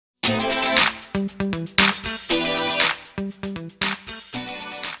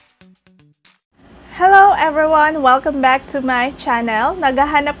Hello everyone! Welcome back to my channel.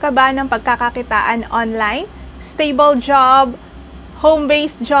 Naghahanap ka ba ng pagkakakitaan online? Stable job,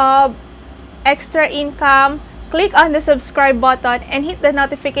 home-based job, extra income? Click on the subscribe button and hit the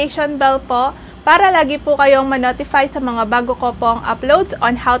notification bell po para lagi po kayong ma-notify sa mga bago ko pong uploads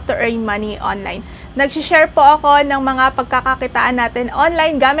on how to earn money online. Nagsishare po ako ng mga pagkakakitaan natin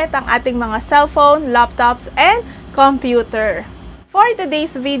online gamit ang ating mga cellphone, laptops, and computer. For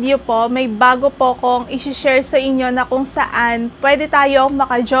today's video po, may bago po kong i-share sa inyo na kung saan pwede tayong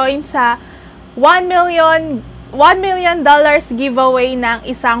maka-join sa $1 million giveaway ng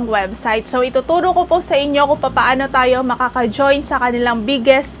isang website. So, ituturo ko po sa inyo kung paano tayo makaka-join sa kanilang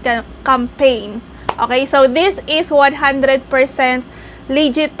biggest campaign. Okay, so this is 100%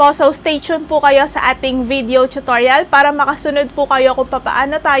 legit po. So, stay tuned po kayo sa ating video tutorial para makasunod po kayo kung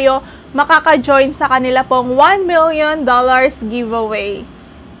paano tayo makaka-join sa kanila pong $1 million giveaway.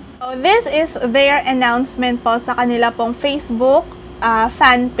 So, this is their announcement po sa kanila pong Facebook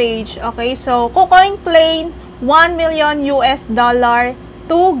fan page. Okay, so KuCoin Play $1 million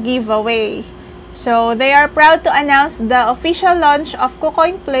to giveaway. So, they are proud to announce the official launch of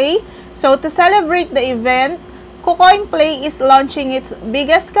KuCoin Play. So, to celebrate the event, KuCoin Play is launching its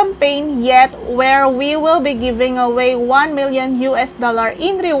biggest campaign yet, where we will be giving away $1 million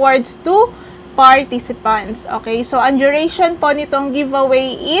in rewards to participants. Okay, so ang duration po nitong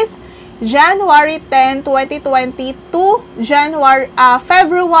giveaway is January 10, 2020 to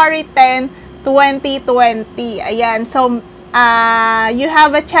February 10, 2020. Ayan, so you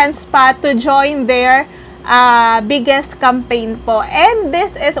have a chance pa to join their biggest campaign po. And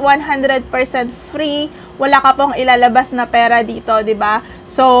this is 100% free. Wala ka pong ilalabas na pera dito, di ba?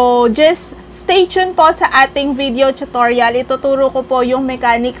 So, just stay tuned po sa ating video tutorial. Ituturo ko po yung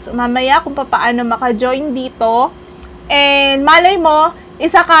mechanics mamaya kung paano maka-join dito. And malay mo,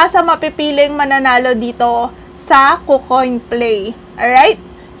 isa ka sa mapipiling mananalo dito sa KuCoin Play. Alright?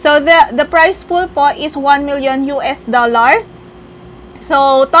 So, the prize pool po is $1 million.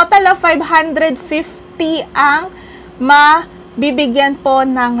 So, total of 550 ang bibigyan po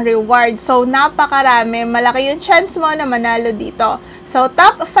ng reward. So, napakarami. Malaki yung chance mo na manalo dito. So,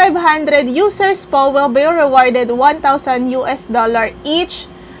 top 500 users po will be rewarded $1,000 each.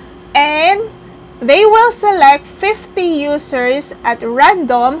 And they will select 50 users at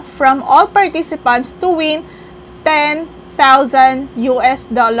random from all participants to win $10,000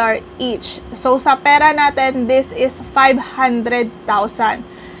 each. So, sa pera natin, this is 500,000.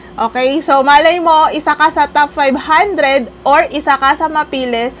 Okay, so malay mo, isa ka sa top 500 or isa ka sa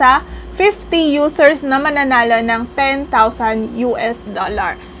mapili sa 50 users na mananalo ng $10,000.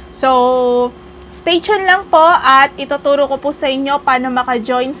 So, stay tuned lang po at ituturo ko po sa inyo paano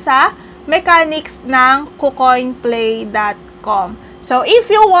maka-join sa mechanics ng KuCoinPlay.com. So,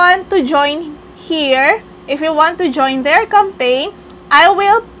 if you want to join here, if you want to join their campaign, I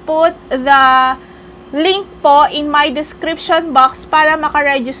will put the link po in my description box para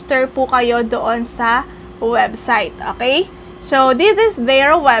makaregister po kayo doon sa website. Okay? So, this is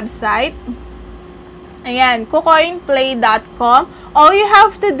their website. Ayan, KuCoinPlay.com. All you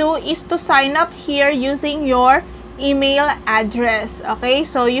have to do is to sign up here using your email address. Okay?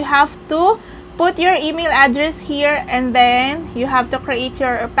 So, you have to put your email address here and then you have to create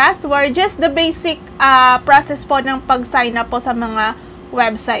your password. Just the basic process po ng pag-sign up po sa mga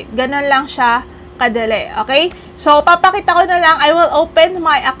website. Ganun lang siya kadali. Okay? So, papakita ko na lang. I will open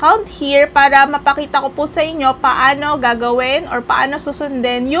my account here para mapakita ko po sa inyo paano gagawin or paano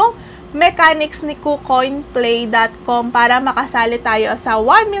susundin yung mechanics ni KuCoinPlay.com para makasali tayo sa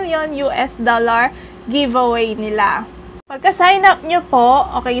 $1 million giveaway nila. Pagka-sign up nyo po,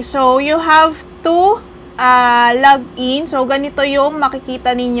 okay, so you have to log in. So, ganito yung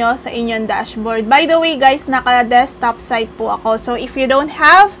makikita ninyo sa inyong dashboard. By the way, guys, naka-desktop site po ako. So, if you don't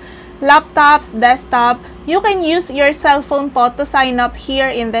have laptops, desktop, you can use your cell phone po to sign up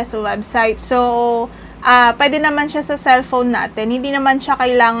here in this website. So, pwede naman siya sa cellphone natin. Hindi naman siya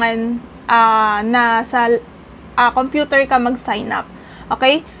kailangan na sa computer ka mag-sign up.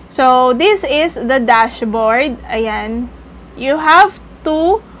 Okay? So, this is the dashboard. Ayan. You have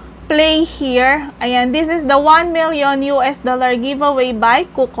to play here. Ayan. This is the $1 million giveaway by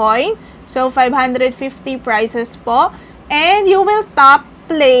KuCoin. So, 550 prizes po. And you will tap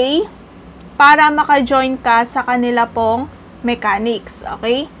play para maka-join ka sa kanila pong mechanics.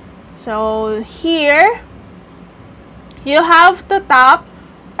 Okay? So, here, you have to tap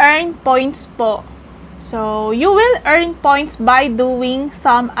earn points po. So, you will earn points by doing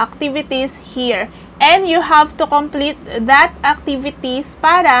some activities here. And you have to complete that activities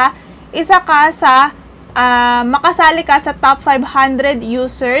para isa ka sa makasali ka sa top 500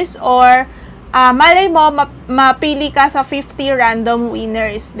 users or malay mo mapili ka sa 50 random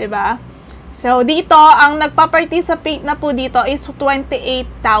winners, 'di ba? So, dito, ang nagpa-participate na po dito is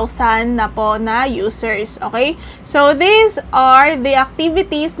 28,000 na po na users. Okay? So, these are the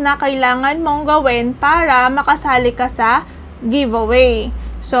activities na kailangan mong gawin para makasali ka sa giveaway.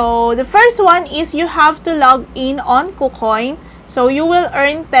 So, the first one is you have to log in on KuCoin. So, you will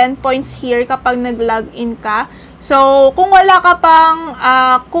earn 10 points here kapag nag-log in ka. So, kung wala ka pang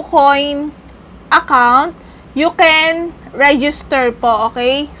KuCoin account, you can register po,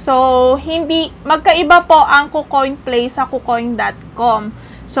 okay? So, magkaiba po ang KuCoin Play sa kucoin.com.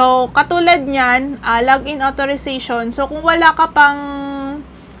 So, katulad niyan, login authorization. So, kung wala ka pang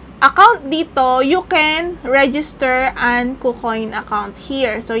account dito, you can register an KuCoin account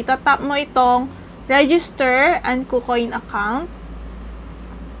here. So, itatap mo itong register an KuCoin account.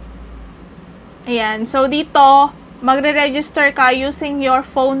 Ayan. So, dito, magre-register ka using your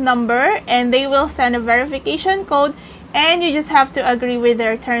phone number and they will send a verification code and you just have to agree with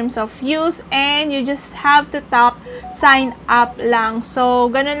their terms of use and you just have to tap sign up lang. So,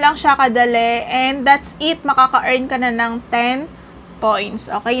 ganun lang siya kadali and that's it. Makaka-earn ka na ng 10 points.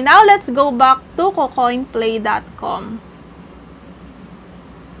 Okay, now let's go back to kucoinplay.com.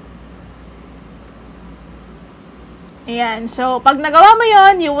 Ayan. So, pag nagawa mo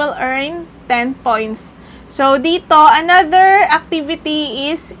yon, you will earn 10 points. So, dito, another activity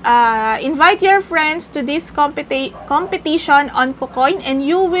is invite your friends to this competition on KuCoin and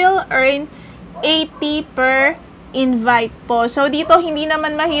you will earn 80 per invite po. So, dito, hindi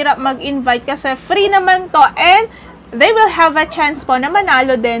naman mahirap mag-invite kasi free naman to and they will have a chance po na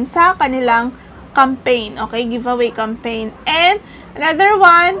manalo din sa kanilang campaign. Okay, giveaway campaign. And another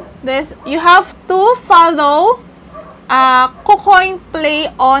one, you have to follow KuCoin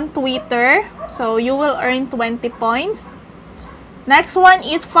Play on Twitter. So, you will earn 20 points. Next one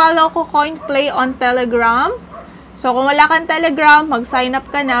is follow KuCoin Play on Telegram. So, kung wala kang Telegram, mag-sign up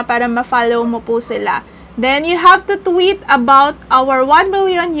ka na para ma-follow mo po sila. Then, you have to tweet about our $1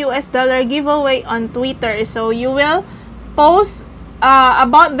 million giveaway on Twitter. So, you will post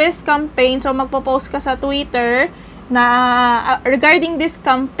about this campaign. So, magpo-post ka sa Twitter na regarding this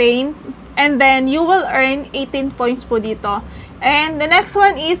campaign. And then, you will earn 18 points po dito. And the next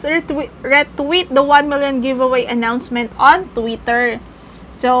one is retweet the 1 million giveaway announcement on Twitter.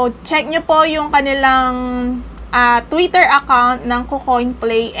 So, check nyo po yung kanilang Twitter account ng KuCoin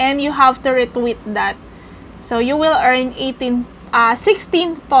Play and you have to retweet that. So, you will earn 16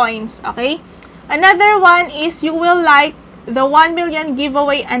 points. Okay? Another one is you will like the 1 million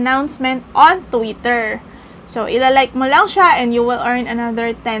giveaway announcement on Twitter. So, ilalike mo lang siya and you will earn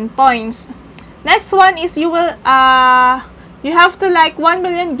another 10 points. Next one is you have to like 1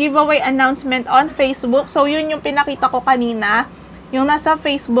 million giveaway announcement on Facebook. So, yun yung pinakita ko kanina. Yung nasa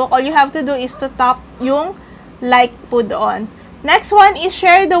Facebook, all you have to do is to tap yung like po doon. Next one is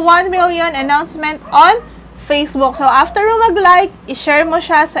share the 1 million announcement on Facebook. So, after mo mag-like, i-share mo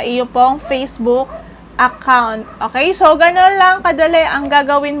siya sa iyo pong Facebook account. Okay? So, ganun lang kadali ang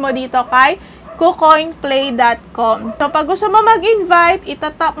gagawin mo dito kay kucoinplay.com. So, pag gusto mo mag-invite,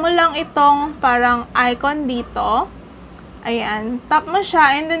 itatap mo lang itong parang icon dito. Ayan. Tap mo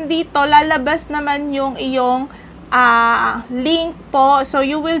siya. And then dito, lalabas naman yung iyong link po. So,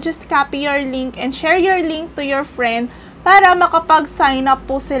 you will just copy your link and share your link to your friend para makapag-sign up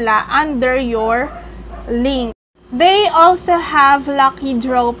po sila under your link. They also have lucky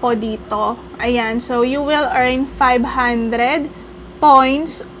draw po dito. Ayan. So, you will earn 500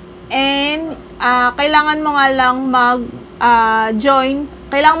 points and kailangan mo nga lang mag-join.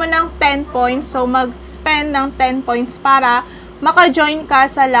 Kailangan mo ng 10 points. So, mag-spend ng 10 points para maka-join ka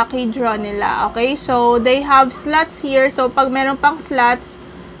sa lucky draw nila. Okay? So, they have slots here. So, pag meron pang slots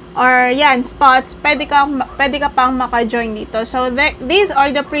or yan, spots, pwede ka pang maka-join dito. So, these are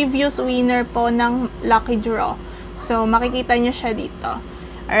the previous winner po ng lucky draw. So, makikita nyo siya dito.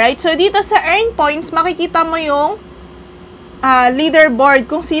 Alright? So, dito sa earn points, makikita mo yung leaderboard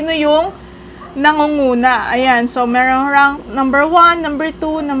kung sino yung nangunguna. Ayan. So, merong rank number 1, number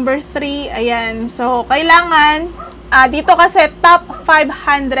 2, number 3. Ayan. So, kailangan, dito kasi top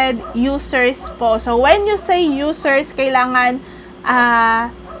 500 users po. So, when you say users, kailangan,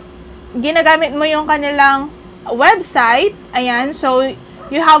 ginagamit mo yung kanilang website. Ayan. So,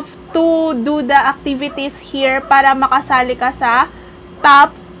 you have to do the activities here para makasali ka sa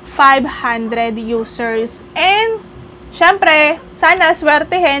top 500 users. And, syempre, sana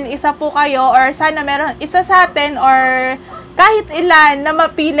swertehin, isa po kayo or sana meron isa sa atin or kahit ilan na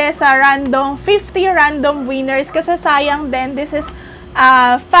mapili sa 50 random winners kasi sayang din. This is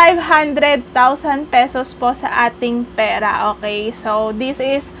 500,000 pesos po sa ating pera. Okay? So, this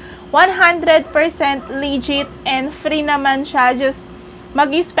is 100% legit and free naman siya. Just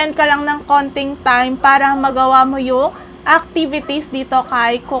mag-spend ka lang ng konting time para magawa mo yung activities dito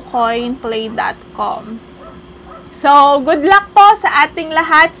kay kucoinplay.com. So, good luck po sa ating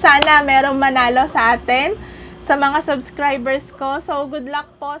lahat. Sana merong manalo sa atin, sa mga subscribers ko. So, good luck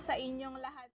po sa inyong lahat.